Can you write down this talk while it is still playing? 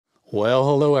Well,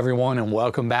 hello everyone and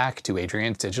welcome back to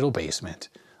Adrian's Digital Basement.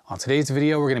 On today's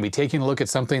video, we're going to be taking a look at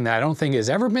something that I don't think has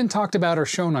ever been talked about or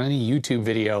shown on any YouTube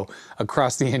video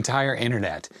across the entire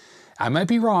internet. I might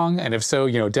be wrong, and if so,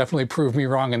 definitely prove me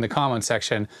wrong in the comment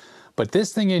section, but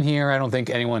this thing in here I don't think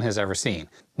anyone has ever seen.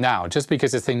 Now, just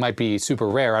because this thing might be super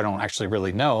rare, I don't actually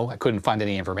really know, I couldn't find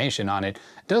any information on it,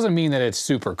 doesn't mean that it's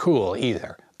super cool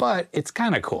either, but it's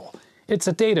kind of cool. It's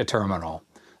a data terminal.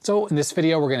 So in this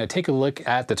video, we're going to take a look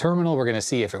at the terminal. We're going to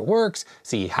see if it works,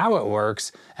 see how it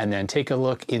works, and then take a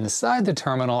look inside the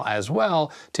terminal as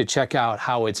well to check out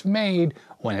how it's made,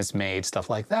 when it's made,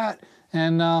 stuff like that,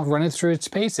 and run it through its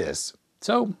paces.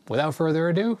 So without further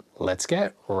ado, let's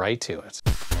get right to it.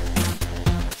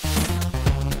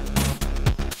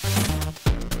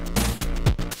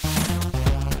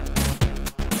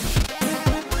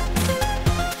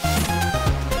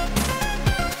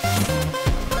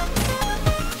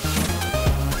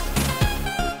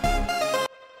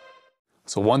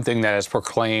 So one thing that is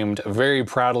proclaimed very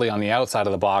proudly on the outside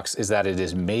of the box is that it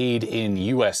is made in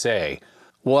USA.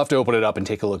 We'll have to open it up and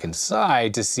take a look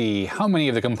inside to see how many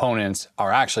of the components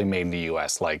are actually made in the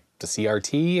US, like the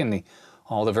CRT and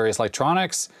all the various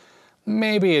electronics.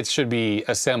 Maybe it should be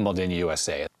assembled in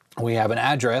USA. We have an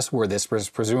address where this was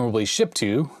presumably shipped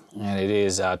to, and it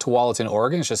is Tualatin,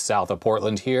 Oregon. It's just south of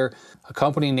Portland here. A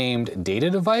company named Data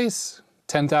Device,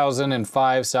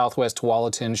 10,005 Southwest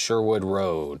Tualatin, Sherwood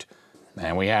Road.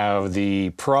 And we have the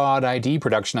prod ID,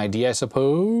 production ID, I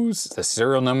suppose, the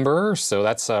serial number. So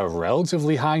that's a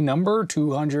relatively high number,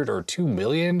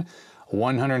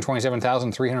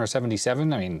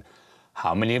 202,127,377. I mean,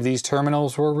 how many of these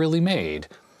terminals were really made?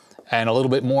 And a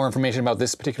little bit more information about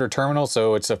this particular terminal.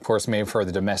 So it's of course made for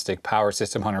the domestic power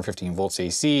system, 115 volts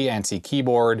AC, ANSI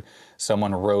keyboard.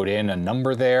 Someone wrote in a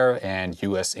number there, and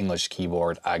US English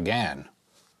keyboard again.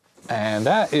 And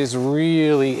that is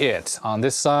really it. On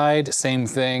this side, same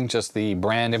thing, just the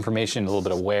brand information, a little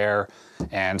bit of wear,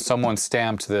 and someone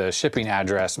stamped the shipping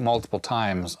address multiple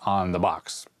times on the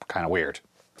box. Kind of weird.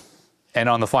 And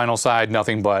on the final side,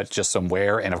 nothing but just some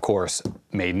wear, and of course,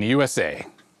 made in the USA.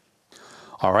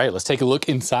 All right, let's take a look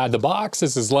inside the box.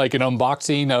 This is like an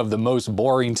unboxing of the most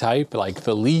boring type, like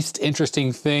the least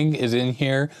interesting thing is in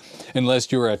here,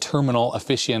 unless you're a terminal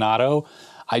aficionado.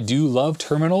 I do love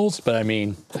terminals, but I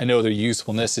mean, I know their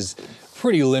usefulness is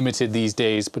pretty limited these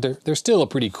days, but they're still a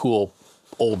pretty cool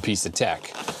old piece of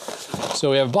tech.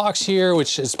 So we have a box here,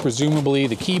 which is presumably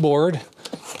the keyboard.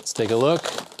 Let's take a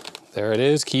look. There it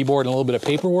is, keyboard and a little bit of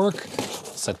paperwork.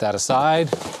 Set that aside.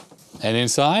 And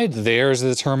inside, there's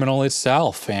the terminal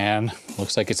itself, and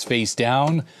looks like it's face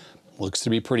down. Looks to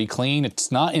be pretty clean.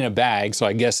 It's not in a bag, so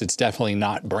I guess it's definitely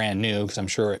not brand new, because I'm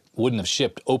sure it wouldn't have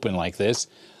shipped open like this.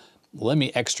 Let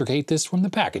me extricate this from the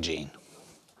packaging.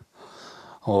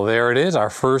 Well, there it is, our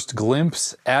first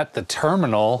glimpse at the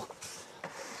terminal.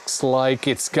 Looks like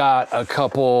it's got a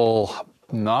couple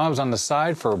knobs on the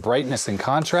side for brightness and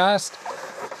contrast.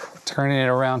 Turning it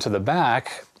around to the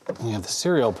back, we have the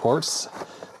serial ports.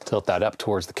 Tilt that up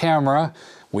towards the camera.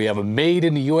 We have a Made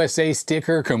in the USA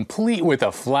sticker, complete with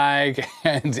a flag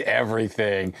and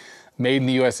everything. Made in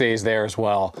the USA is there as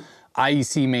well.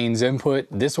 IEC mains input.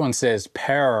 This one says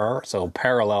pair, so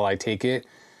parallel, I take it.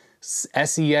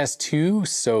 SES2,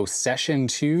 so session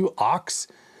 2 aux,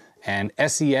 and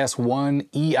SES1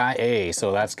 EIA,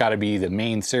 so that's got to be the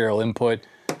main serial input,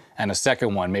 and a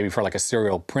second one, maybe for like a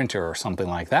serial printer or something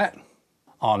like that.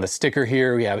 On the sticker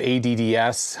here, we have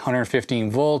ADDS,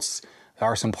 115 volts. There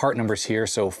are some part numbers here,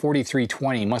 so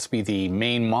 4320 must be the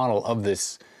main model of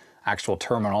actual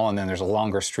terminal, and then there's a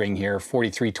longer string here,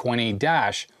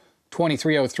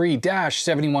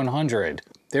 4320-2303-7100.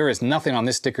 There is nothing on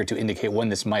this sticker to indicate when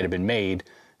this might have been made.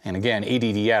 And again,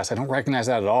 ADDS, I don't recognize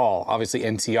that at all. Obviously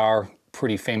NCR,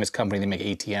 pretty famous company, they make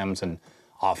ATMs and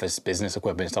office business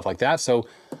equipment and stuff like that. So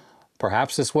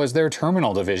perhaps this was their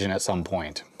terminal division at some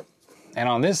point. And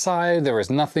on this side, there is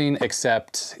nothing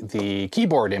except the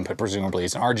keyboard input, presumably.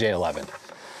 It's an RJ11.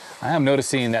 I am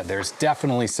noticing that there's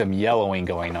definitely some yellowing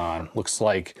going on. Looks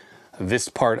like this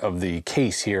part of the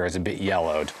case here is a bit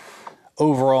yellowed.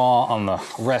 Overall, on the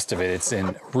rest of it, it's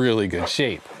in really good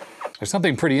shape. There's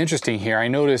something pretty interesting here. I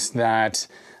noticed that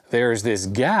there's this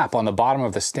gap on the bottom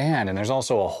of the stand, and there's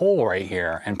also a hole right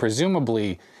here. And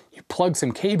presumably, you plug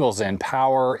some cables in,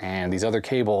 power and these other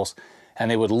cables,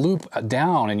 and they would loop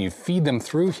down and you feed them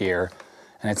through here,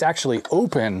 and it's actually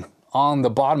open on the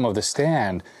bottom of the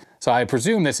stand. So I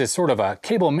presume this is sort of a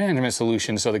cable management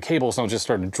solution, so the cables don't just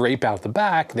sort of drape out the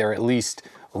back, they're at least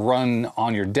run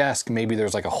on your desk. Maybe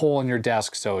there's like a hole in your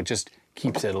desk, so it just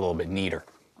keeps it a little bit neater.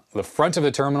 The front of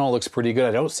the terminal looks pretty good.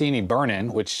 I don't see any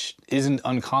burn-in, which isn't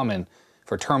uncommon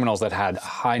for terminals that had a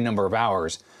high number of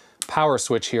hours. Power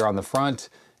switch here on the front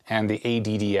and the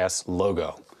ADDS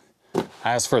logo.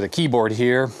 As for the keyboard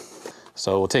here,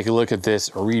 so we'll take a look at this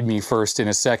README first in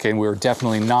a second. We're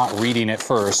definitely not reading it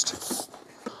first.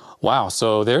 Wow,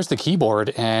 so there's the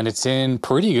keyboard and it's in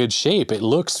pretty good shape. It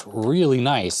looks really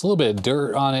nice. A little bit of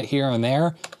dirt on it here and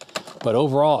there, but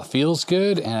overall it feels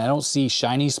good and I don't see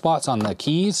shiny spots on the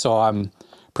keys, so I'm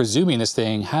presuming this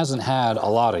thing hasn't had a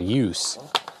lot of use.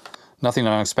 Nothing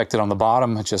unexpected on the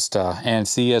bottom, just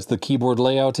ANC as the keyboard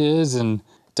layout is, and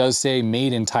it does say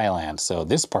made in Thailand, so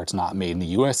this part's not made in the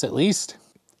US at least.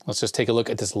 Let's just take a look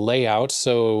at this layout.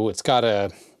 So it's got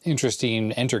a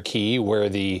interesting enter key where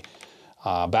the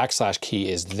backslash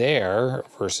key is there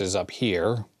versus up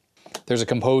here. There's a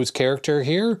compose character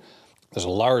here. There's a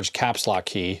large caps lock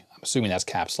key. I'm assuming that's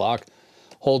caps lock.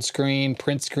 Hold screen,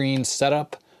 print screen,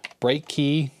 setup, break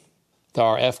key. There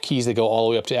are F keys that go all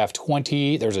the way up to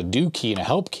F20. There's a do key and a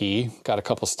help key. Got a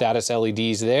couple status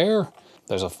LEDs there.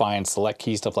 There's a find select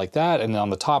key, stuff like that. And then on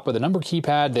the top of the number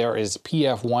keypad, there is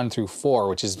PF1 through 4,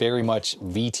 which is very much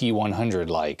VT100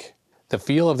 like. The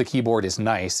feel of the keyboard is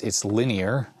nice. It's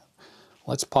linear.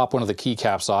 Let's pop one of the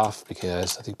keycaps off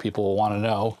because I think people will want to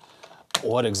know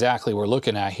what exactly we're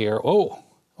looking at here. Oh,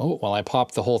 well, I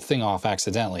popped the whole thing off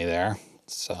accidentally there.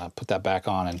 Let's put that back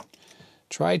on and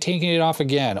try taking it off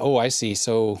again. Oh, I see.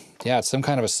 So yeah, it's some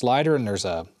kind of a slider and there's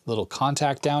a little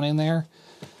contact down in there.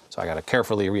 So I gotta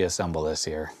carefully reassemble this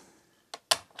here.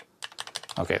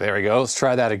 Okay, there we go. Let's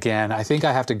try that again. I think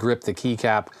I have to grip the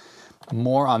keycap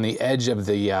more on the edge of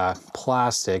the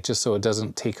plastic just so it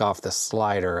doesn't take off the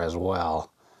slider as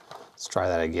well. Let's try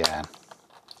that again.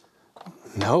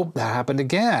 Nope, that happened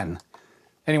again.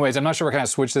 Anyways, I'm not sure what kind of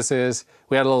switch this is.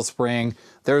 We had a little spring.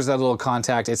 There's that little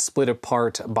contact. It's split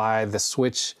apart by the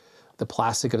switch, the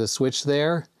plastic of the switch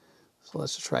there. So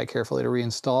let's just try carefully to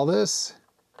reinstall this.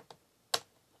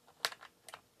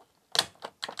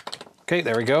 Okay,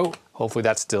 there we go. Hopefully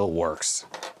that still works.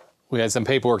 We had some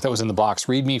paperwork that was in the box.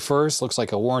 README first, looks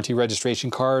like a warranty registration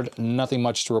card. Nothing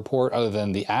much to report other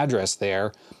than the address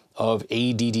there of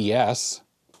ADDS.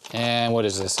 And what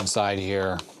is this inside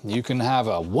here? You can have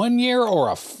a 1-year or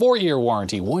a 4-year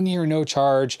warranty. 1 year no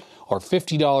charge or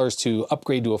 $50 to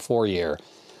upgrade to a 4-year.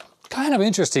 Kind of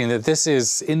interesting that this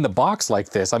is in the box like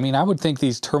this. I mean, I would think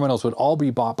these terminals would all be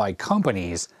bought by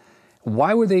companies.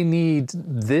 Why would they need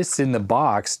this in the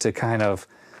box to kind of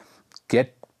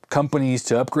get companies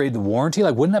to upgrade the warranty?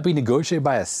 Like, wouldn't that be negotiated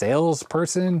by a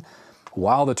salesperson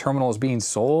while the terminal is being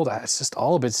sold? It's just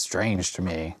all a bit strange to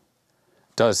me.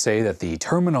 It does say that the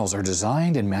terminals are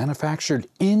designed and manufactured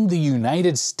in the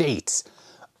United States,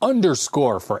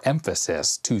 underscore for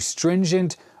emphasis, to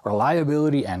stringent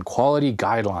reliability and quality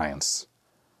guidelines.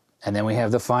 And then we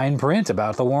have the fine print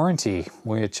about the warranty,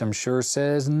 which I'm sure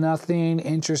says nothing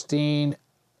interesting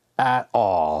at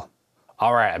all.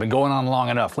 All right, I've been going on long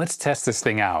enough. Let's test this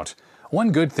thing out.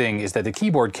 One good thing is that the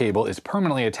keyboard cable is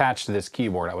permanently attached to this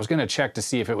keyboard. I was gonna check to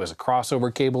see if it was a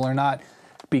crossover cable or not,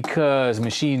 because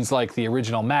machines like the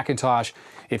original Macintosh,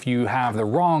 if you have the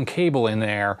wrong cable in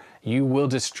there, you will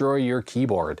destroy your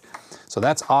keyboard. So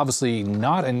that's obviously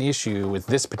not an issue with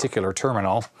this particular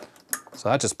terminal. So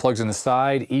that just plugs in the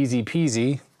side, easy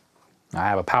peasy. I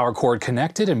have a power cord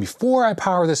connected, and before I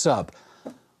power this up,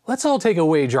 let's all take a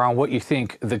wager on what you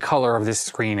think the color of this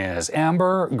screen is.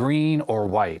 Amber, green, or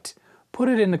white? Put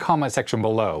it in the comment section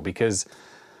below, because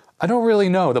I don't really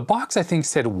know. The box, I think,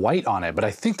 said white on it, but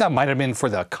I think that might have been for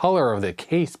the color of the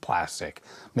case plastic.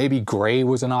 Maybe gray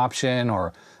was an option,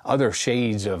 or other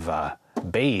shades of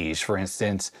beige, for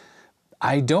instance.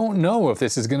 I don't know if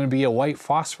this is gonna be a white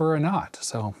phosphor or not.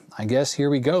 So I guess here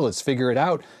we go, let's figure it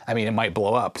out. I mean, it might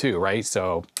blow up too, right?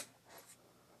 So,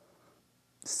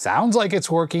 sounds like it's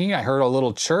working. I heard a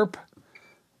little chirp.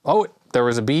 Oh, there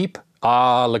was a beep.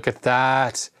 Ah, look at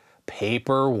that.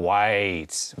 Paper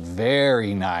white,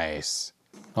 very nice.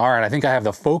 All right, I think I have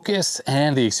the focus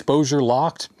and the exposure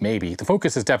locked, maybe. The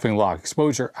focus is definitely locked.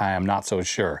 Exposure, I am not so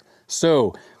sure.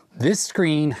 So this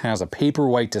screen has a paper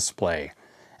white display.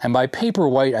 And by paper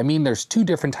white, I mean there's two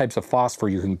different types of phosphor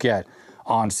you can get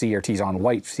on CRTs, on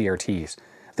white CRTs.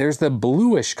 There's the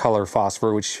bluish color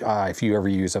phosphor, which if you ever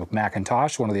use a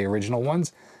Macintosh, one of the original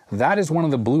ones, that is one of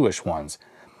the bluish ones.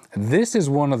 This is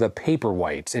one of the paper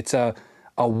whites. It's a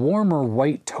warmer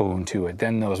white tone to it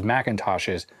than those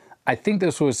Macintoshes. I think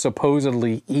this was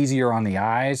supposedly easier on the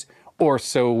eyes, or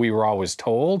so we were always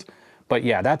told. But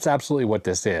yeah, that's absolutely what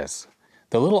this is.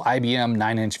 The little IBM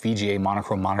 9-inch VGA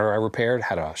monochrome monitor I repaired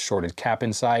had a shorted cap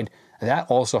inside. That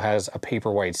also has a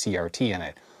paper white CRT in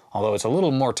it, although it's a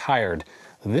little more tired.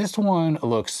 This one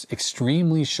looks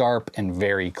extremely sharp and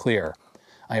very clear.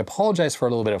 I apologize for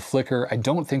a little bit of flicker. I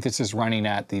don't think this is running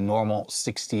at the normal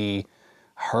 60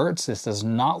 hertz. This does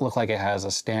not look like it has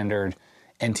a standard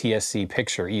NTSC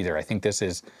picture either. I think this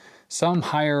is some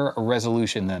higher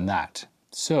resolution than that.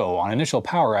 So on initial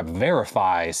power up,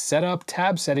 verify, setup,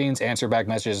 tab settings, answer back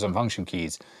messages and function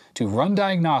keys. To run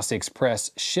diagnostics,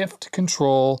 press Shift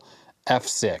Control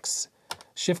F6.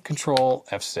 Shift Control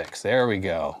F6, there we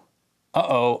go.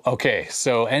 Uh-oh, okay,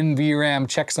 so NVRAM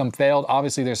checksum failed.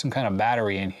 Obviously there's some kind of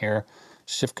battery in here.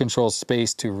 Shift Control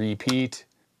Space to repeat.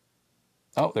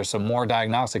 Oh, there's some more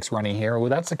diagnostics running here. Well,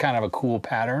 that's a kind of a cool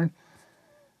pattern.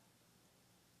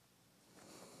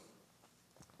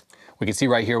 We can see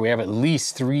right here we have at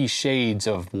least 3 shades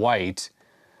of white.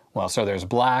 Well, so there's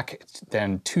black,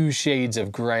 then 2 shades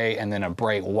of gray, and then a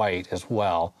bright white as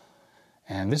well.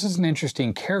 And this is an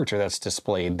interesting character that's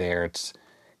displayed there. It's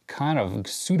kind of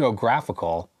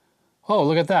pseudo-graphical. Oh,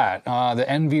 look at that. The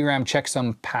NVRAM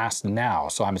checksum passed now.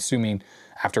 So I'm assuming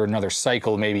after another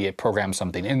cycle, maybe it programs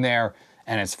something in there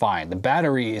and it's fine. The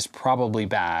battery is probably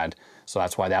bad, so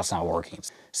that's why that's not working.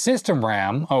 System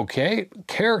RAM, okay.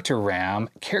 Character RAM,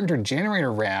 character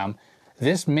generator RAM.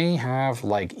 This may have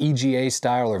like EGA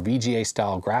style or VGA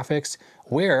style graphics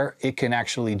where it can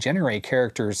actually generate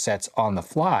character sets on the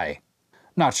fly.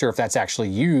 Not sure if that's actually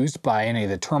used by any of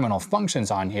the terminal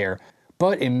functions on here,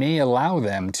 but it may allow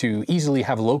them to easily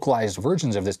have localized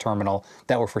versions of this terminal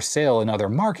that were for sale in other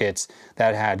markets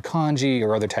that had kanji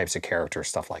or other types of characters,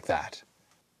 stuff like that.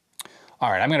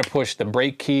 All right, I'm gonna push the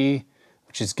break key,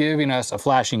 which is giving us a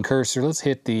flashing cursor. Let's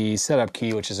hit the setup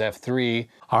key, which is F3.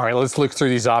 All right, let's look through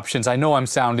these options. I know I'm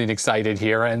sounding excited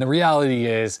here, and the reality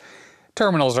is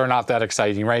terminals are not that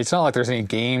exciting, right? It's not like there's any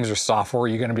games or software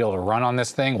you're gonna be able to run on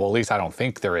this thing. Well, at least I don't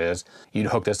think there is. You'd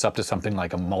hook this up to something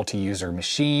like a multi-user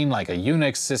machine, like a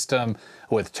Unix system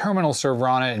with terminal server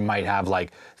on it, and might have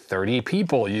like 30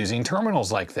 people using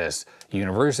terminals like this.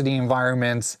 University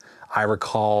environments, I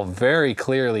recall very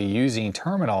clearly using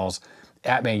terminals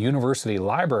at my university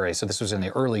library, so this was in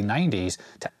the early 90s,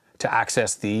 to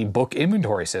access the book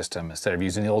inventory system instead of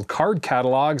using the old card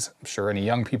catalogs. I'm sure any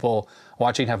young people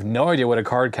watching have no idea what a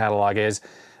card catalog is,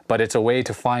 but it's a way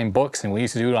to find books, and we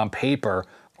used to do it on paper.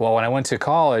 Well, when I went to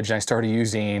college and I started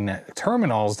using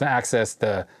terminals to access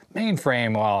the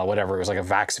mainframe, well, whatever, it was like a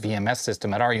VAX VMS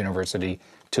system at our university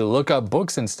to look up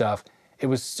books and stuff, it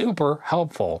was super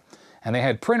helpful. And they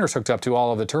had printers hooked up to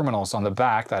all of the terminals on the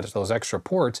back, that is those extra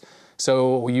ports,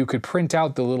 so you could print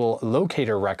out the little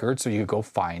locator record so you could go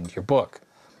find your book.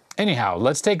 Anyhow,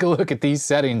 let's take a look at these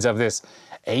settings of this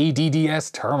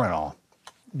ADDS terminal.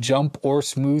 Jump or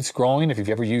smooth scrolling. If you've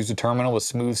ever used a terminal with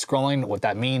smooth scrolling, what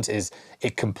that means is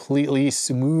it completely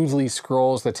smoothly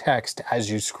scrolls the text as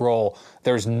you scroll.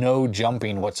 There's no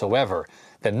jumping whatsoever.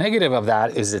 The negative of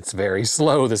that is it's very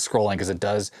slow, the scrolling, because it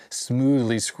does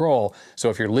smoothly scroll. So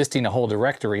if you're listing a whole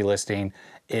directory listing,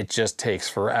 it just takes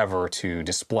forever to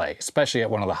display, especially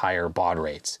at one of the higher baud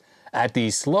rates. At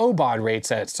the slow baud rates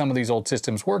that some of these old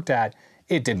systems worked at,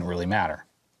 it didn't really matter.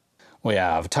 We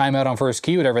have timeout on first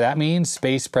key, whatever that means,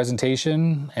 space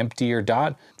presentation, empty or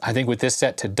dot. I think with this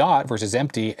set to dot versus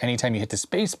empty, anytime you hit the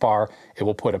space bar, it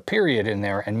will put a period in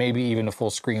there, and maybe even a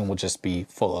full screen will just be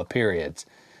full of periods.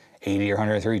 80 or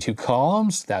 132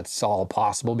 columns, that's all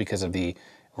possible because of the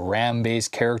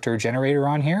RAM-based character generator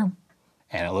on here.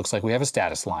 And it looks like we have a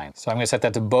status line. So I'm gonna set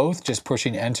that to both, just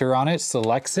pushing enter on it,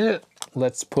 selects it.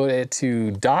 Let's put it to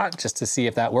dot just to see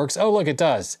if that works. Oh, look, it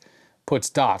does.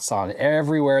 Puts dots on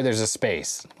everywhere there's a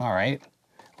space. All right,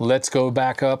 let's go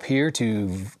back up here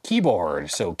to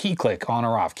keyboard. So key click on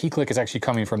or off. Key click is actually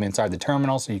coming from inside the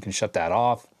terminal, so you can shut that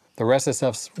off. The rest of the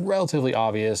stuff's relatively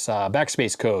obvious.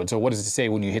 Backspace code. So what does it say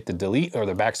when you hit the delete or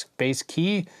the backspace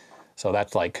key? So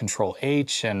that's like Control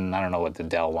H, and I don't know what the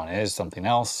del one is, something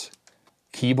else.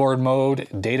 Keyboard mode,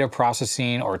 data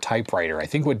processing, or typewriter. I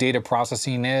think what data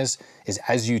processing is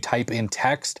as you type in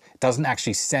text, it doesn't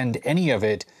actually send any of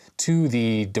it to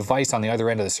the device on the other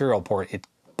end of the serial port. It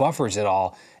buffers it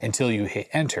all until you hit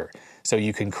enter. So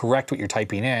you can correct what you're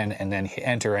typing in and then hit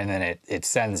enter, and then it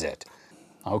sends it.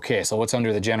 Okay, so what's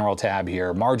under the general tab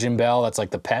here? Margin bell, that's like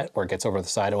the pet, where it gets over the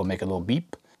side, it will make a little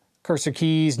beep. Cursor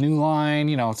keys, new line,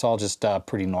 you know, it's all just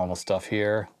pretty normal stuff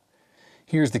here.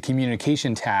 Here's the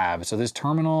communication tab. So this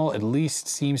terminal at least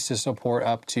seems to support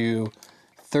up to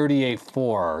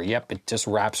 38.4. Yep, it just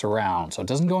wraps around. So it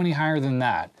doesn't go any higher than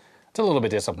that. It's a little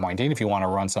bit disappointing if you want to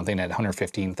run something at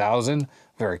 115,000,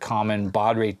 very common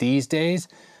baud rate these days.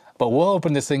 But we'll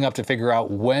open this thing up to figure out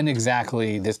when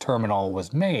exactly this terminal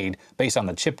was made based on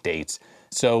the chip dates.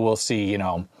 So we'll see, you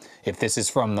know, if this is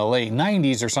from the late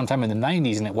 90s or sometime in the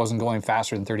 90s and it wasn't going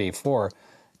faster than 38.4,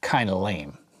 kind of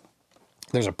lame.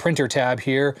 There's a printer tab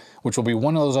here, which will be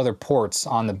one of those other ports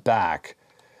on the back.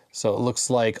 So it looks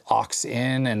like aux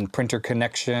in and printer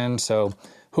connection. So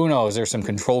who knows, there's some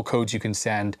control codes you can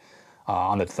send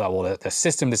on the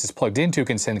system this is plugged into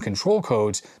can send control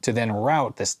codes to then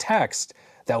route this text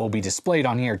that will be displayed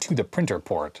on here to the printer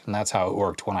port. And that's how it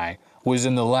worked when I was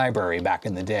in the library back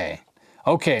in the day.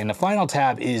 Okay, and the final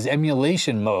tab is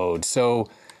emulation mode. So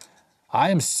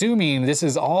I'm assuming this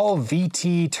is all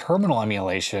VT terminal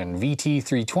emulation, VT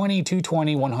 320,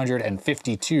 220, 100, and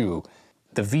 52.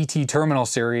 The VT terminal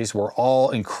series were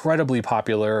all incredibly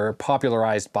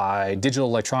popularized by Digital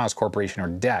Electronics Corporation, or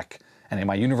DEC. And in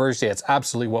my university, that's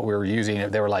absolutely what we were using.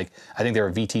 They were like, I think they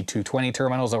were VT 220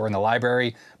 terminals that were in the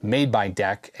library, made by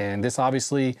DEC. And this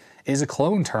obviously is a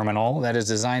clone terminal that is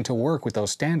designed to work with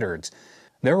those standards.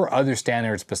 There were other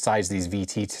standards besides these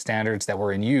VT standards that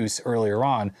were in use earlier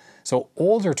on. So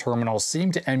older terminals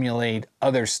seem to emulate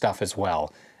other stuff as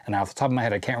well. And off the top of my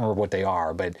head, I can't remember what they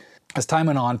are, but as time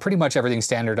went on, pretty much everything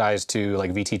standardized to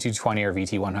like VT220 or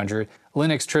VT100.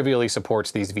 Linux trivially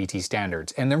supports these VT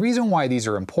standards. And the reason why these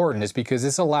are important is because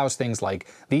this allows things like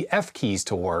the F keys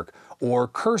to work, or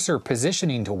cursor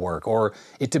positioning to work, or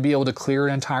it to be able to clear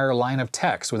an entire line of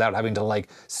text without having to like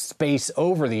space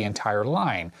over the entire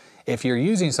line. If you're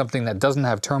using something that doesn't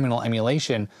have terminal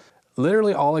emulation,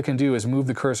 literally all it can do is move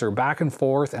the cursor back and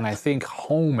forth and I think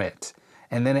home it.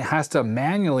 And then it has to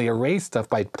manually erase stuff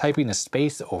by typing a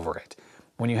space over it.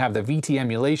 When you have the VT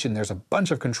emulation, there's a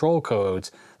bunch of control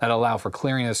codes that allow for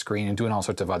clearing the screen and doing all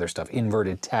sorts of other stuff.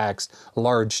 Inverted text,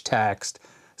 large text,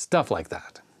 stuff like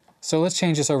that. So let's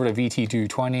change this over to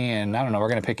VT220, and I don't know, we're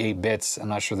gonna pick 8 bits. I'm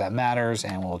not sure that matters,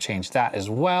 and we'll change that as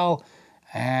well.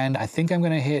 And I think I'm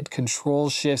gonna hit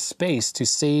Control-Shift-Space to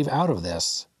save out of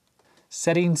this.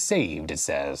 Settings saved, it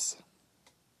says.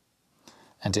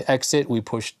 And to exit, we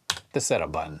push the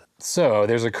setup button. So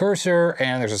there's a cursor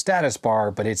and there's a status bar,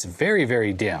 but it's very,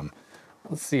 very dim.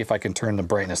 Let's see if I can turn the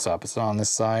brightness up. It's on this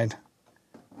side.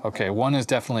 Okay, one is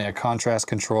definitely a contrast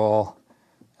control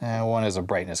and one is a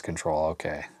brightness control.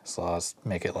 Okay, so let's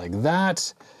make it like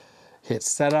that. Hit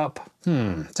setup.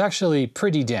 It's actually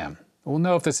pretty dim. We'll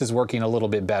know if this is working a little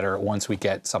bit better once we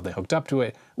get something hooked up to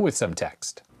it with some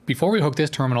text. Before we hook this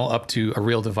terminal up to a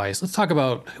real device, let's talk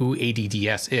about who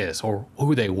ADDS is, or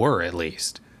who they were at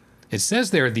least. It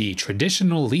says they're the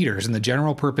traditional leaders in the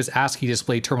general purpose ASCII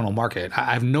display terminal market.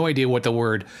 I have no idea what the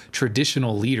word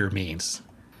traditional leader means,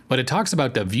 but it talks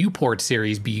about the Viewport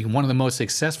series being one of the most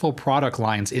successful product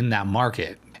lines in that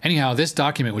market. Anyhow, this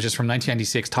document, which is from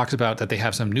 1996, talks about that they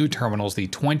have some new terminals, the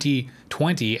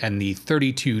 2020 and the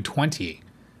 3220.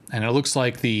 And it looks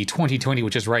like the 2020,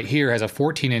 which is right here, has a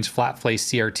 14-inch flat-face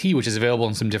CRT, which is available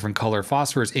in some different color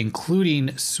phosphors,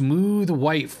 including smooth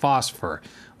white phosphor,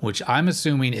 which I'm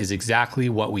assuming is exactly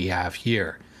what we have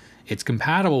here. It's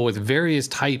compatible with various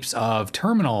types of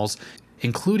terminals,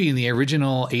 including the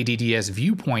original ADDS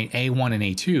Viewpoint A1 and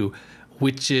A2,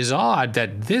 which is odd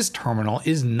that this terminal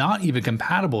is not even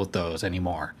compatible with those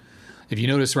anymore. If you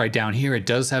notice right down here, it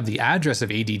does have the address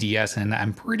of ADDS, and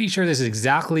I'm pretty sure this is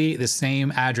exactly the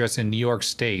same address in New York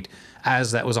State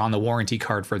as that was on the warranty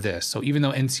card for this. So even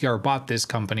though NCR bought this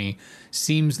company,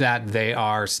 seems that they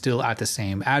are still at the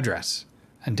same address.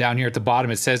 And down here at the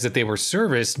bottom, it says that they were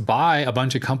serviced by a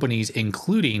bunch of companies,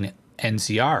 including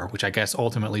NCR, which I guess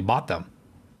ultimately bought them.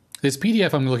 This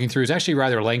PDF I'm looking through is actually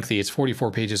rather lengthy. It's 44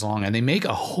 pages long, and they make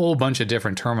a whole bunch of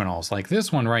different terminals, like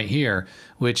this one right here,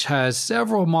 which has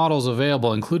several models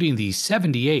available, including the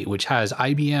 78, which has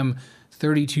IBM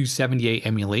 3278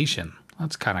 emulation.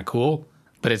 That's kind of cool.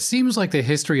 But it seems like the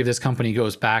history of this company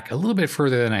goes back a little bit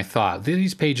further than I thought.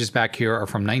 These pages back here are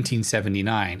from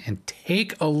 1979, and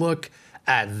take a look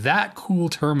at that cool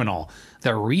terminal,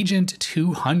 the Regent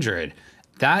 200.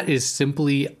 That is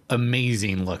simply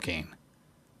amazing looking.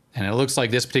 And it looks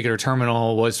like this particular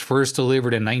terminal was first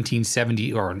delivered in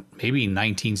 1970 or maybe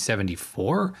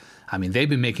 1974. I mean, they've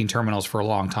been making terminals for a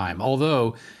long time,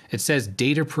 although it says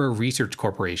DataPro Research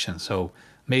Corporation. So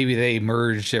maybe they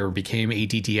merged or became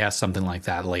ADDS, something like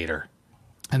that later.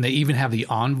 And they even have the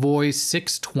Envoy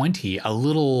 620, a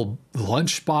little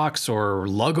lunchbox or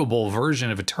luggable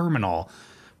version of a terminal.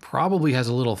 Probably has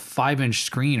a little 5-inch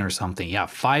screen or something. Yeah,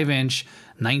 5-inch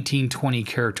 1920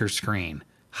 character screen.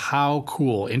 How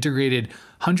cool. Integrated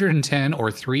 110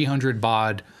 or 300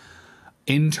 baud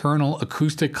internal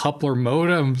acoustic coupler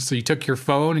modem. So you took your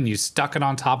phone and you stuck it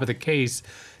on top of the case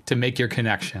to make your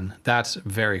connection. That's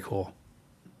very cool.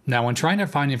 Now, when trying to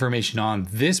find information on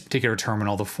this particular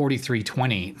terminal, the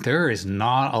 4320, there is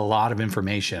not a lot of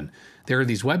information. There are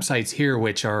these websites here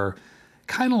which are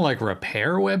kind of like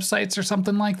repair websites or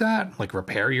something like that, like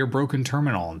repair your broken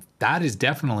terminal. That is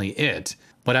definitely it.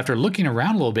 But after looking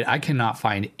around a little bit, I cannot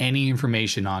find any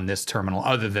information on this terminal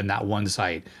other than that one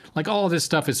site. Like all of this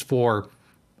stuff is for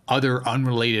other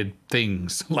unrelated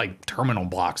things like terminal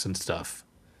blocks and stuff.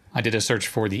 I did a search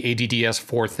for the ADDS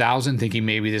 4000 thinking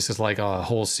maybe this is like a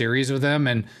whole series of them.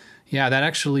 And yeah, that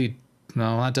actually,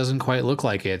 no, that doesn't quite look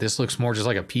like it. This looks more just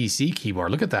like a PC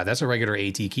keyboard. Look at that. That's a regular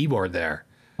AT keyboard there.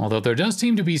 Although there does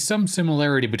seem to be some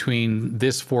similarity between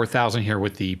this 4000 here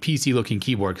with the PC looking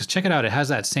keyboard, because check it out, it has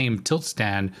that same tilt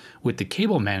stand with the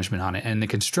cable management on it, and the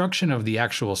construction of the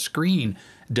actual screen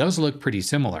does look pretty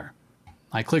similar.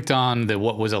 I clicked on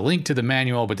what was a link to the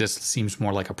manual, but this seems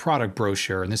more like a product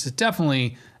brochure, and this is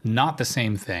definitely not the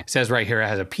same thing. It says right here it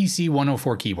has a PC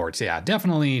 104 keyboard, so yeah,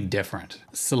 definitely different.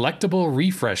 Selectable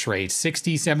refresh rate,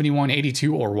 60, 71,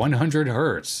 82, or 100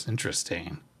 Hertz.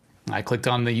 Interesting. I clicked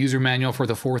on the user manual for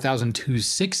the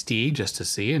 4260 just to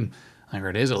see, and there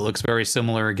it is. It looks very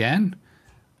similar again,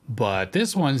 but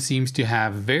this one seems to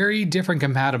have very different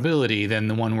compatibility than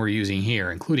the one we're using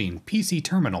here, including PC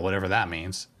terminal, whatever that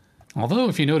means. Although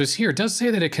if you notice here, it does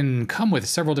say that it can come with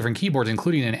several different keyboards,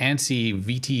 including an ANSI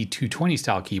VT220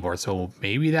 style keyboard, so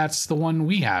maybe that's the one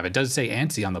we have. It does say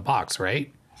ANSI on the box,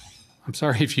 right? I'm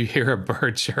sorry if you hear a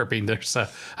bird chirping. I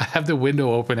have the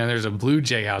window open and there's a blue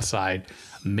jay outside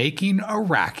making a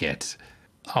racket.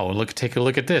 Oh, take a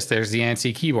look at this. There's the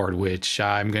ANSI keyboard, which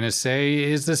I'm gonna say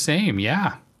is the same,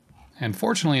 yeah. And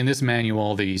fortunately in this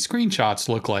manual, the screenshots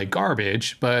look like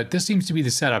garbage, but this seems to be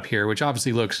the setup here, which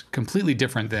obviously looks completely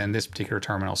different than this particular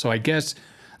terminal. So I guess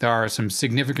there are some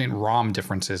significant ROM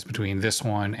differences between this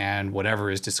one and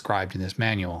whatever is described in this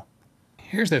manual.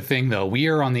 Here's the thing though, we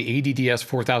are on the ADDS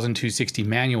 4260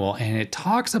 manual, and it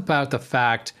talks about the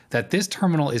fact that this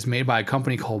terminal is made by a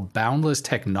company called Boundless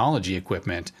Technology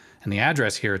Equipment. And the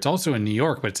address here, it's also in New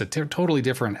York, but it's a totally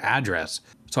different address.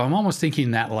 So I'm almost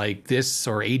thinking that like this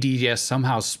or ADDS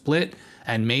somehow split,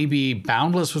 and maybe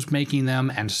Boundless was making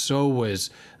them and so was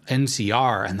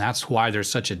NCR, and that's why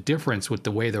there's such a difference with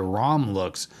the way the ROM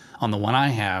looks on the one I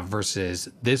have versus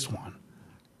this one.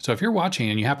 So if you're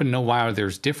watching and you happen to know why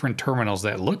there's different terminals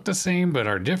that look the same but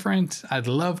are different, I'd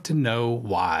love to know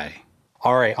why.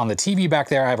 All right, on the TV back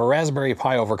there, I have a Raspberry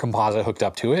Pi over composite hooked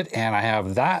up to it, and I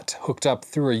have that hooked up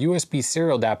through a USB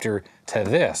serial adapter to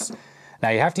this. Now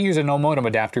you have to use a no modem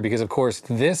adapter because of course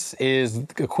this is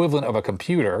the equivalent of a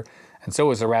computer, and so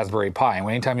is a Raspberry Pi. And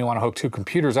anytime you want to hook two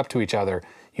computers up to each other,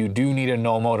 you do need a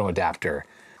no modem adapter.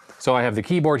 So I have the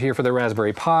keyboard here for the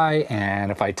Raspberry Pi,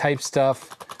 and if I type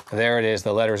stuff, there it is,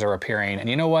 the letters are appearing. And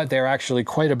you know what? They're actually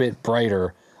quite a bit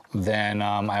brighter than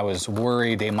I was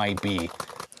worried they might be.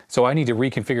 So I need to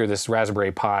reconfigure this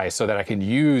Raspberry Pi so that I can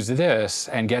use this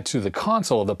and get to the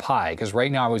console of the Pi, because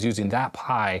right now I was using that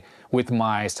Pi with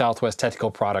my Southwest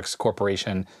Technical Products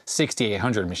Corporation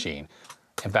 6800 machine.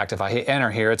 In fact, if I hit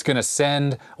enter here, it's gonna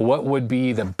send what would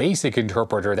be the basic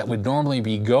interpreter that would normally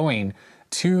be going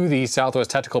to the Southwest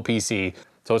Technical PC.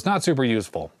 So it's not super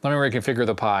useful. Let me reconfigure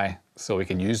the Pi so we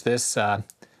can use this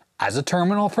as a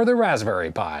terminal for the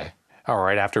Raspberry Pi. All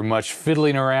right, after much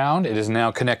fiddling around, it is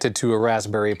now connected to a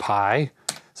Raspberry Pi,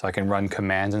 so I can run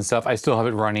commands and stuff. I still have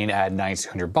it running at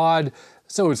 9600 baud,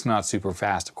 so it's not super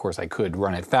fast. Of course, I could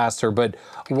run it faster, but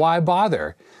why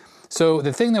bother? So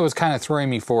the thing that was kind of throwing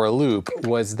me for a loop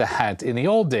was that in the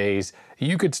old days,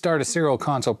 you could start a serial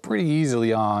console pretty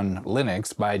easily on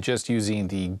Linux by just using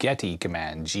the getty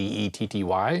command,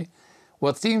 G-E-T-T-Y.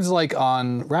 Well, it seems like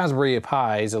on Raspberry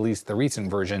Pis, at least the recent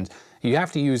versions, you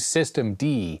have to use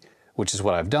systemd, which is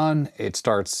what I've done. It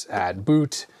starts at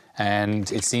boot,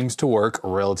 and it seems to work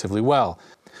relatively well.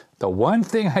 The one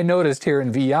thing I noticed here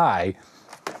in VI,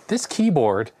 this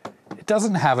keyboard, it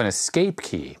doesn't have an escape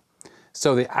key.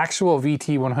 So the actual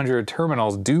VT100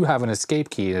 terminals do have an escape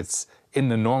key. It's in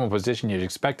the normal position you'd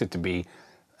expect it to be.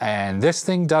 And this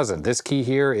thing doesn't. This key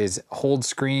here is hold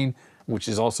screen, which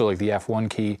is also like the F1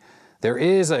 key. There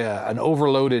is an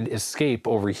overloaded escape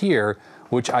over here,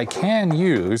 which I can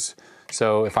use.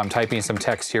 So if I'm typing some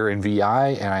text here in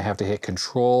VI and I have to hit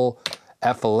Control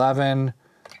F11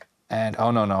 and,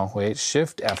 oh no, wait,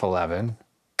 Shift F11.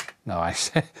 No,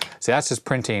 see, that's just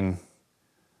printing.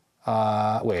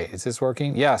 Wait, is this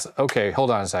working? Yes, okay,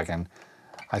 hold on a second.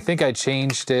 I think I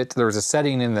changed it. There was a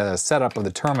setting in the setup of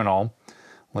the terminal.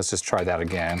 Let's just try that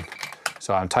again.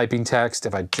 So I'm typing text.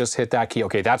 If I just hit that key,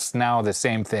 okay, that's now the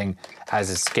same thing as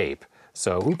escape.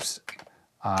 So, oops,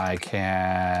 I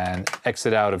can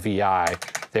exit out of VI.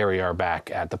 There we are back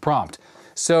at the prompt.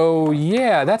 So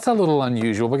yeah, that's a little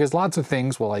unusual because lots of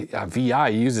things, well, VI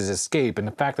uses escape, and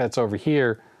the fact that it's over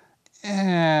here,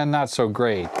 not so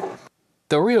great.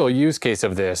 The real use case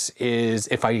of this is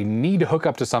if I need to hook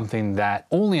up to something that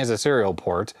only has a serial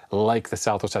port, like the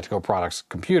Southwest Technical Products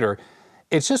computer,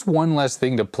 it's just one less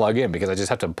thing to plug in because I just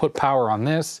have to put power on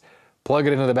this, plug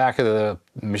it into the back of the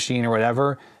machine or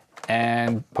whatever,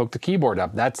 and poke the keyboard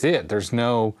up. That's it. There's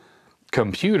no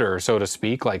computer, so to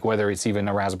speak, like whether it's even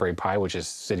a Raspberry Pi, which is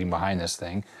sitting behind this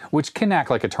thing, which can act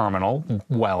like a terminal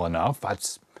well enough.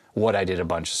 That's what I did a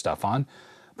bunch of stuff on.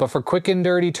 But for quick and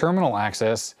dirty terminal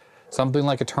access, something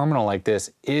like a terminal like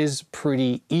this is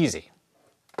pretty easy.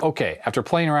 Okay, after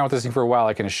playing around with this thing for a while,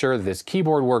 I can assure that this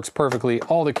keyboard works perfectly.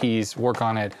 All the keys work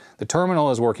on it. The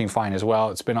terminal is working fine as well.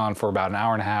 It's been on for about an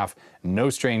hour and a half. No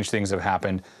strange things have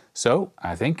happened. So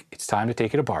I think it's time to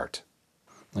take it apart.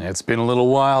 It's been a little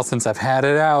while since I've had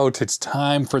it out. It's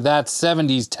time for that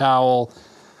 70s towel.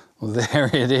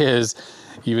 There it is.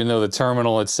 Even though the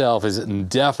terminal itself is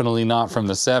definitely not from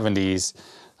the 70s,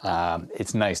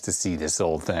 it's nice to see this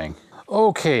old thing.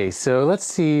 Okay, so let's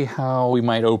see how we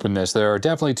might open this. There are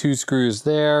definitely 2 screws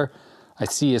there. I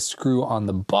see a screw on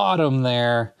the bottom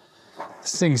there.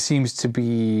 This thing seems to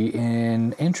be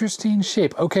in interesting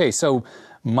shape. Okay, so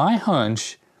my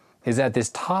hunch is that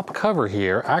this top cover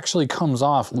here actually comes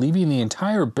off, leaving the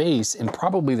entire base and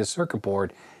probably the circuit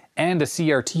board and a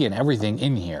CRT and everything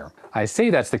in here. I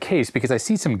say that's the case because I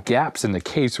see some gaps in the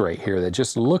case right here that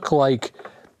just look like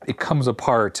it comes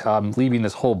apart, leaving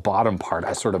this whole bottom part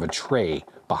as sort of a tray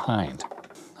behind.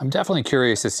 I'm definitely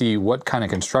curious to see what kind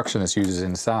of construction this uses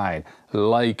inside.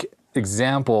 Like,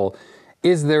 example,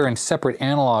 is there a separate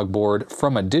analog board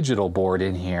from a digital board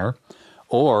in here?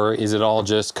 Or is it all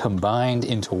just combined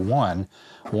into one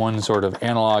sort of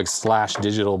analog /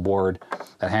 digital board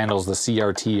that handles the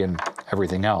CRT and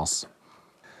everything else?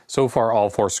 So far,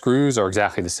 all 4 screws are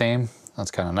exactly the same.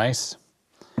 That's kind of nice.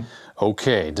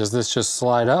 Okay, does this just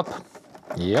slide up?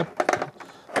 Yep.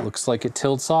 Looks like it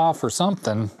tilts off or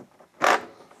something.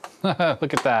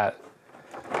 Look at that.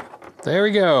 There we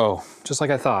go, just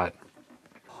like I thought.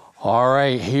 All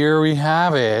right, here we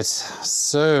have it.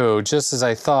 So, just as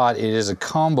I thought, it is a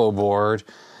combo board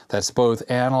that's both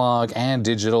analog and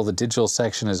digital. The digital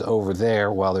section is over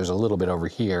there, while there's a little bit over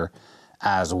here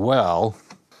as well.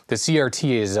 The CRT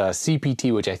is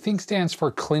CPT, which I think stands for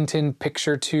Clinton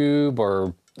Picture Tube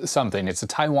or something. It's a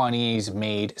Taiwanese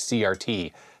made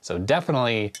CRT. So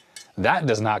definitely that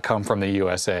does not come from the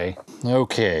USA.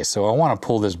 Okay, so I want to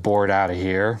pull this board out of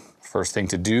here. First thing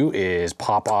to do is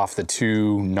pop off the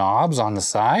 2 knobs on the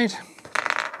side.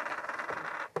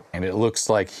 And it looks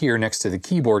like here next to the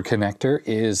keyboard connector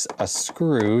is a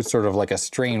screw, sort of like a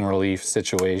strain relief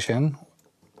situation.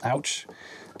 Ouch,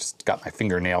 just got my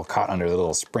fingernail caught under the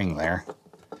little spring there.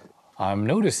 I'm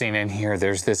noticing in here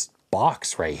there's this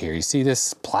box right here. You see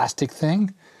this plastic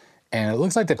thing? And it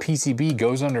looks like the PCB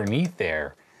goes underneath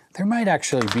there. There might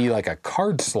actually be like a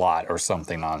card slot or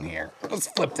something on here. Let's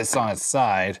flip this on its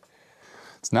side.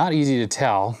 It's not easy to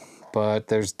tell, but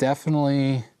there's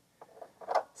definitely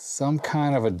some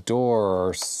kind of a door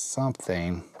or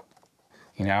something.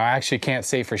 You know, I actually can't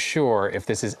say for sure if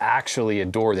this is actually a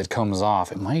door that comes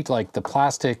off. It might, like the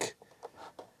plastic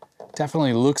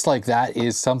definitely looks like that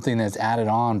is something that's added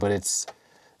on, but it's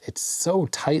so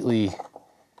tightly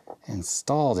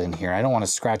installed in here. I don't want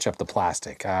to scratch up the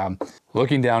plastic.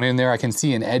 Looking down in there, I can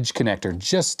see an edge connector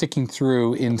just sticking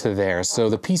through into there. So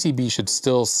the PCB should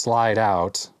still slide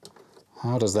out.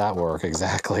 How does that work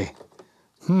exactly?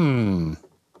 Seems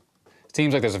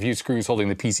like there's a few screws holding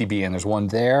the PCB in. There's one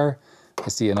there. I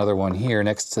see another one here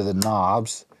next to the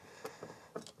knobs.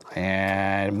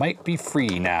 And it might be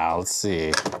free now. Let's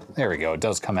see. There we go. It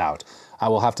does come out. I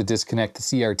will have to disconnect the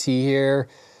CRT here.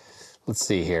 Let's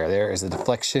see here. There is the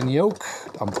deflection yoke.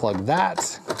 Unplug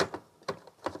that.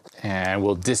 And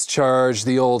we'll discharge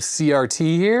the old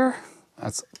CRT here.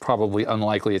 That's probably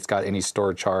unlikely it's got any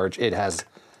stored charge. It has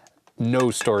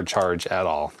no stored charge at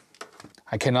all.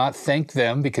 I cannot thank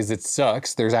them because it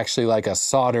sucks. There's actually like a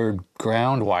soldered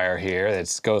ground wire here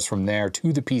that goes from there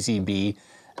to the PCB.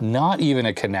 Not even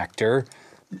a connector.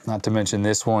 Not to mention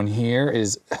this one here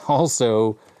is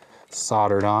also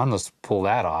soldered on. Let's pull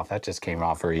that off. That just came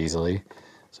off very easily.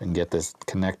 So I can get this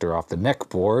connector off the neck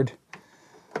board.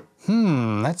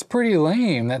 That's pretty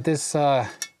lame that this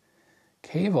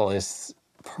cable is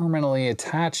permanently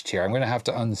attached here. I'm gonna have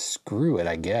to unscrew it,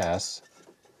 I guess.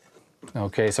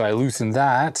 Okay, so I loosened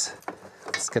that.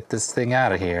 Let's get this thing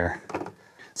out of here.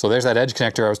 So there's that edge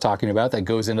connector I was talking about that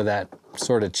goes into that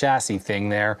sort of chassis thing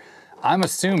there. I'm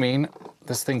assuming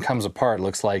this thing comes apart,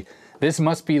 looks like. This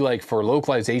must be like for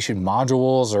localization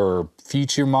modules or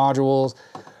feature modules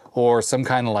or some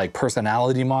kind of like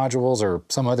personality modules or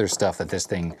some other stuff that this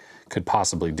thing could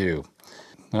possibly do.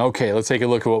 Okay, let's take a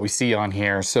look at what we see on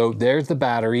here. So there's the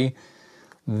battery.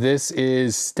 This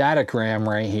is static RAM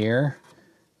right here.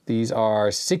 These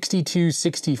are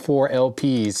 6264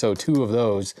 LPs, so 2 of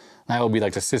those. That will be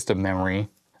like the system memory.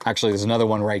 Actually, there's another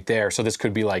one right there. So this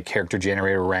could be like character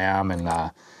generator RAM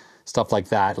and stuff like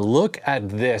that. Look at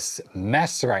this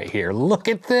mess right here. Look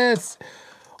at this.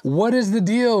 What is the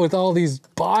deal with all these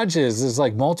bodges? There's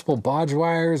like multiple bodge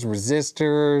wires,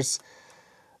 resistors.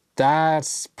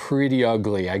 That's pretty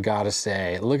ugly, I gotta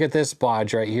say. Look at this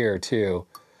bodge right here too.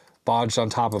 Bodged on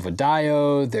top of a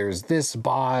diode. There's this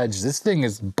bodge. This thing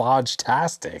is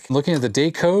bodge-tastic. Looking at the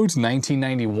date codes,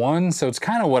 1991. So it's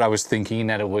kind of what I was thinking,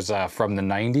 that it was from the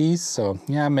 90s. So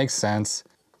yeah, it makes sense.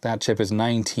 That chip is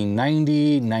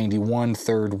 1990, 91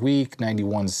 third week,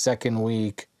 91 second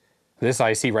week. This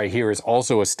IC right here is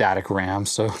also a static RAM.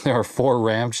 So there are 4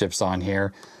 RAM chips on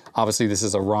here. Obviously this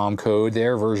is a ROM code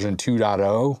there, version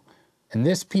 2.0. And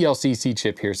this PLCC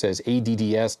chip here says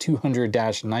ADDS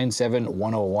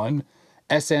 200-97101,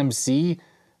 SMC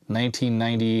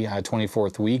 1990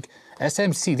 24th week.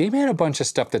 SMC, they made a bunch of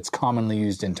stuff that's commonly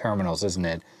used in terminals, isn't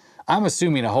it? I'm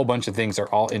assuming a whole bunch of things are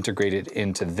all integrated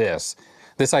into this.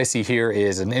 This IC here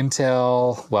is an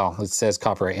Intel, well, it says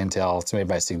copyright Intel, it's made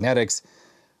by Signetics.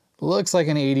 Looks like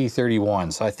an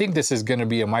 8031, so I think this is gonna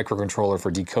be a microcontroller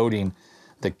for decoding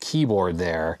the keyboard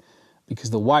there,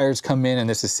 because the wires come in and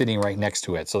this is sitting right next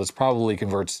to it. So this probably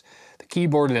converts the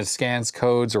keyboard and it scans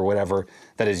codes or whatever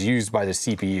that is used by the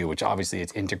CPU, which obviously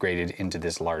it's integrated into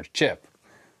this large chip.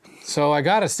 So I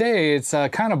gotta say, it's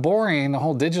kind of boring. The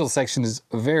whole digital section is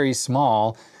very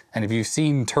small. And if you've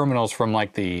seen terminals from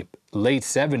like the late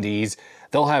 70s,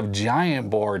 they'll have giant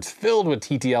boards filled with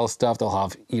TTL stuff. They'll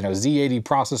have, you know, Z80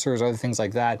 processors, other things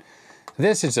like that.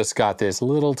 This has just got this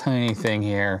little tiny thing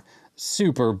here.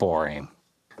 Super boring.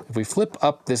 If we flip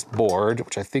up this board,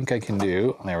 which I think I can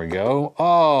do, there we go.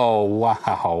 Oh,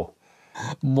 wow.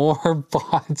 More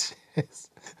bodges.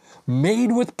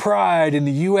 Made with pride in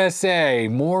the USA.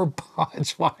 More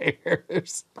bodge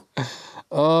wires.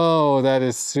 Oh, that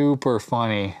is super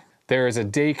funny. There is a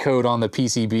date code on the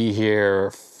PCB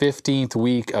here, 15th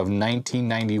week of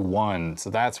 1991. So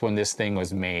that's when this thing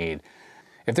was made.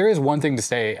 If there is one thing to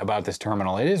say about this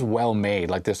terminal, it is well made.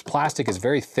 Like, this plastic is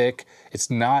very thick. It's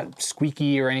not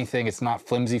squeaky or anything. It's not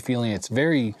flimsy feeling. It's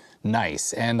very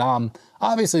nice. And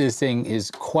obviously this thing is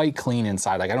quite clean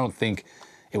inside. Like, I don't think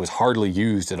it was hardly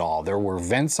used at all. There were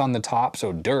vents on the top,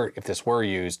 so dirt, if this were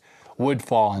used, would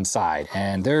fall inside.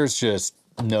 And there's just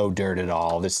no dirt at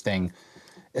all. This thing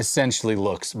essentially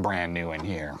looks brand new in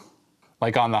here.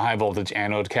 Like on the high voltage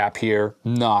anode cap here,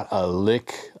 not a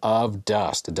lick of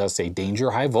dust. It does say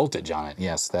danger high voltage on it.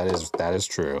 Yes, that is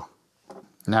true.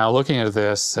 Now looking at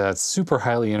this, it's super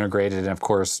highly integrated, and of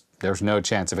course, there's no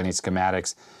chance of any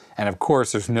schematics. And of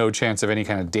course, there's no chance of any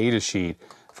kind of data sheet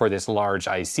for this large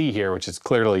IC here, which is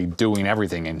clearly doing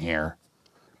everything in here.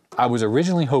 I was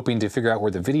originally hoping to figure out where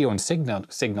the video and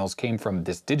signals came from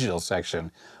this digital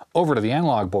section over to the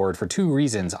analog board for 2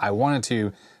 reasons. I wanted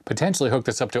to potentially hook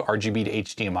this up to RGB to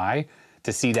HDMI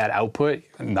to see that output,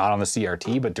 not on the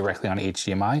CRT, but directly on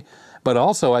HDMI. But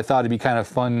also I thought it'd be kind of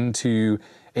fun to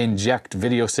inject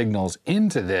video signals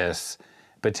into this,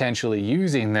 potentially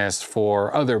using this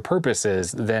for other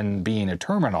purposes than being a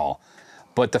terminal.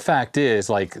 But the fact is,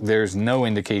 like, there's no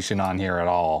indication on here at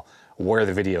all where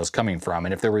the video is coming from.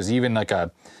 And if there was even like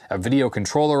a video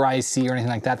controller IC or anything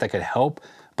like that that could help,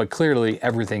 but clearly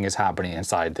everything is happening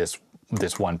inside this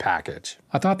one package.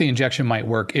 I thought the injection might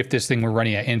work if this thing were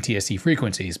running at NTSC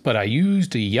frequencies, but I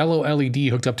used a yellow LED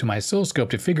hooked up to my oscilloscope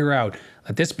to figure out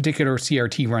that this particular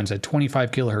CRT runs at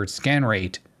 25 kilohertz scan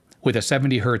rate with a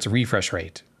 70 hertz refresh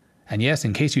rate. And yes,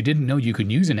 in case you didn't know, you can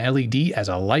use an LED as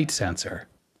a light sensor.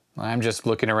 I'm just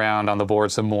looking around on the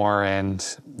board some more, and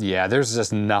yeah, there's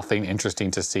just nothing interesting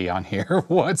to see on here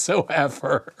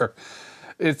whatsoever.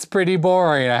 It's pretty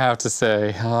boring, I have to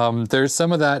say. There's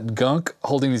some of that gunk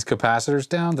holding these capacitors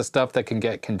down, the stuff that can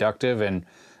get conductive and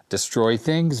destroy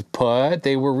things, but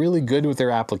they were really good with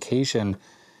their application,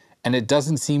 and it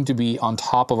doesn't seem to be on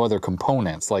top of other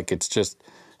components, like it's just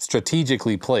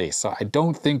strategically placed. So I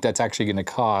don't think that's actually going to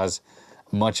cause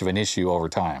much of an issue over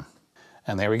time.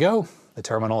 And there we go. The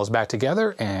terminal is back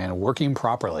together and working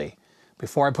properly.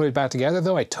 Before I put it back together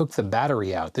though, I took the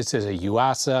battery out. This is a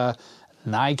Yuasa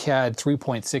NiCad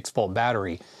 3.6 volt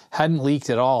battery. Hadn't leaked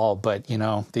at all, but you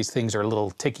know, these things are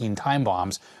little ticking time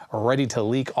bombs ready to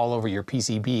leak all over your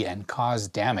PCB and cause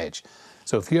damage.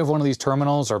 So if you have one of these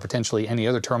terminals or potentially any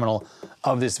other terminal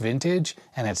of this vintage,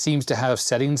 and it seems to have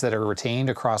settings that are retained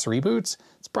across reboots,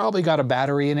 it's probably got a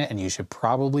battery in it and you should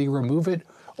probably remove it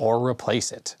or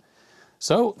replace it.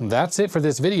 So that's it for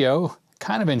this video.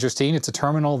 kind of interesting. It's a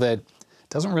terminal that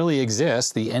doesn't really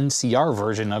exist, the NCR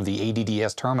version of the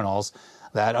ADDS terminals.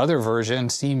 That other version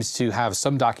seems to have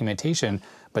some documentation,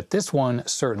 but this one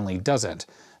certainly doesn't.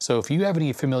 So if you have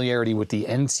any familiarity with the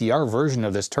NCR version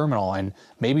of this terminal and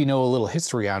maybe know a little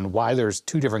history on why there's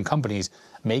two different companies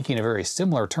making a very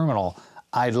similar terminal,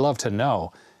 I'd love to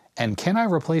know. And can I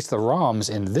replace the ROMs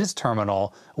in this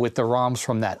terminal with the ROMs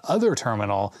from that other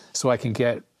terminal so I can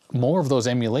get more of those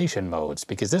emulation modes?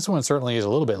 Because this one certainly is a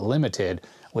little bit limited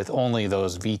with only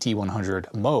those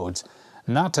VT100 modes.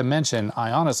 Not to mention,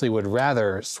 I honestly would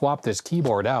rather swap this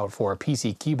keyboard out for a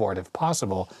PC keyboard if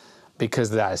possible, because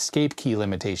that escape key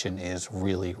limitation is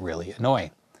really, really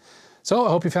annoying. So I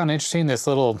hope you found interesting this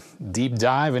little deep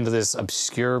dive into this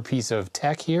obscure piece of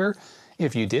tech here.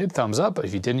 If you did, thumbs up.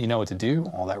 If you didn't, you know what to do.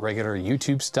 All that regular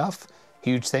YouTube stuff.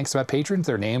 Huge thanks to my patrons.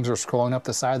 Their names are scrolling up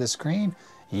the side of the screen.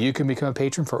 You can become a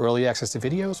patron for early access to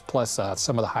videos, plus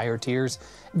some of the higher tiers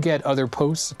get other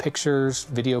posts, pictures,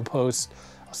 video posts,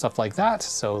 stuff like that.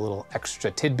 So a little extra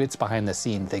tidbits behind the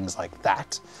scene, things like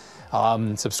that.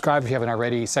 Subscribe if you haven't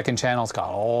already. Second channel's got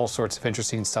all sorts of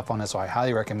interesting stuff on it, so I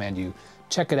highly recommend you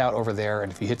check it out over there.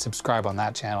 And if you hit subscribe on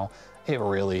that channel, it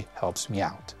really helps me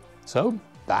out. So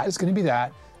that is going to be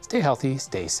that. Stay healthy,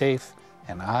 stay safe,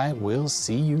 and I will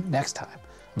see you next time.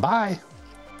 Bye.